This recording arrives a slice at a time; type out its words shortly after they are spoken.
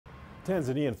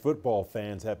Tanzanian football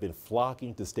fans have been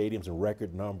flocking to stadiums in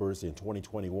record numbers in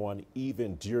 2021,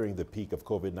 even during the peak of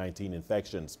COVID-19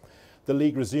 infections. The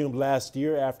league resumed last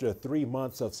year after 3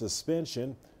 months of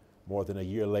suspension. More than a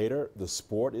year later, the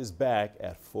sport is back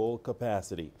at full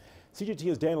capacity.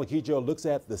 CGTN's Daniel Kijo looks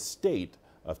at the state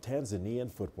of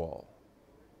Tanzanian football.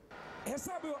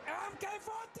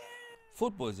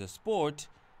 Football is a sport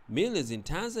millions in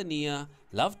Tanzania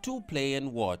love to play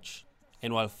and watch.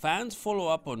 And while fans follow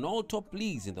up on all top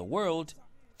leagues in the world,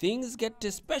 things get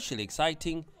especially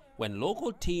exciting when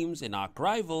local teams and arch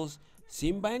rivals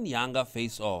Simba and Yanga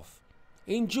face off.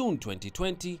 In June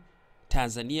 2020,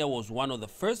 Tanzania was one of the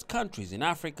first countries in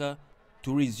Africa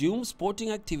to resume sporting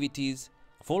activities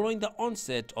following the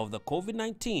onset of the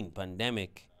COVID-19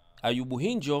 pandemic. Ayubu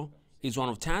Hinjo is one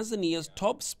of Tanzania's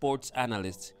top sports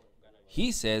analysts.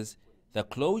 He says the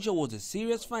closure was a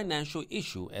serious financial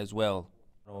issue as well.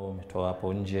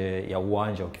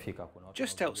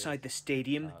 Just outside the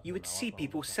stadium, you would see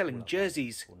people selling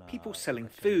jerseys, people selling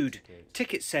food,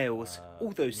 ticket sales,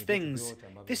 all those things.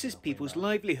 This is people's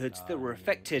livelihoods that were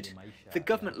affected. The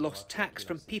government lost tax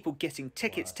from people getting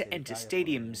tickets to enter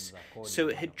stadiums, so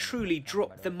it had truly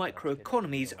dropped the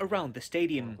microeconomies around the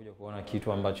stadium.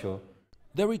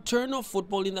 The return of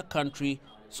football in the country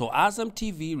saw Azam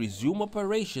TV resume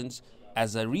operations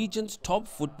as the region's top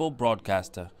football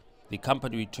broadcaster. The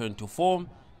company returned to form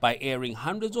by airing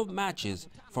hundreds of matches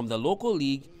from the local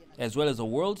league as well as the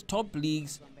world's top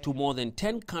leagues to more than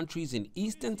 10 countries in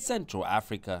East and Central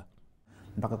Africa.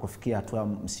 By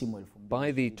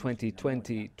the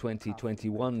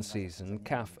 2020-2021 season,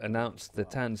 CAF announced the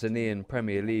Tanzanian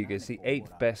Premier League as the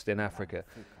 8th best in Africa.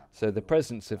 So the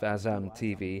presence of Azam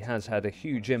TV has had a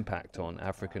huge impact on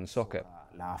African soccer.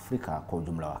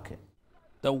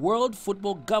 The World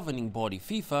Football Governing Body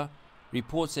FIFA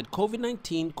reports that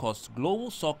COVID-19 cost global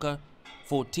soccer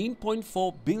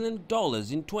 $14.4 billion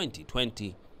in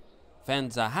 2020.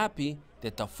 Fans are happy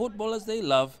that the footballers they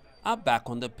love are back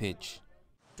on the pitch.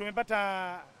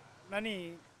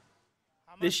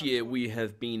 This year we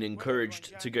have been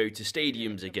encouraged to go to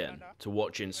stadiums again, to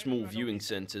watch in small viewing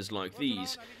centres like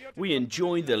these. We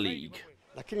enjoy the league.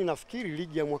 I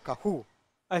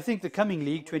think the coming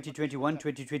league,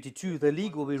 2021-2022, the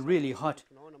league will be really hot.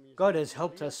 God has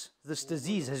helped us. This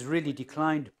disease has really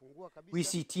declined. We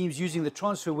see teams using the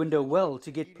transfer window well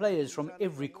to get players from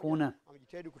every corner.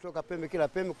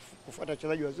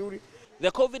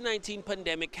 The COVID-19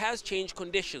 pandemic has changed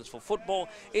conditions for football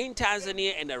in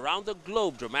Tanzania and around the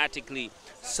globe dramatically.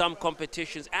 Some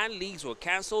competitions and leagues were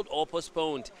cancelled or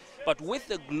postponed. But with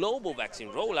the global vaccine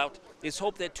rollout, it's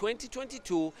hoped that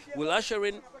 2022 will usher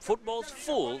in football's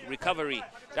full recovery.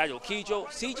 Daniel Kijo,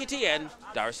 CGTN,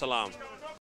 Dar es Salaam.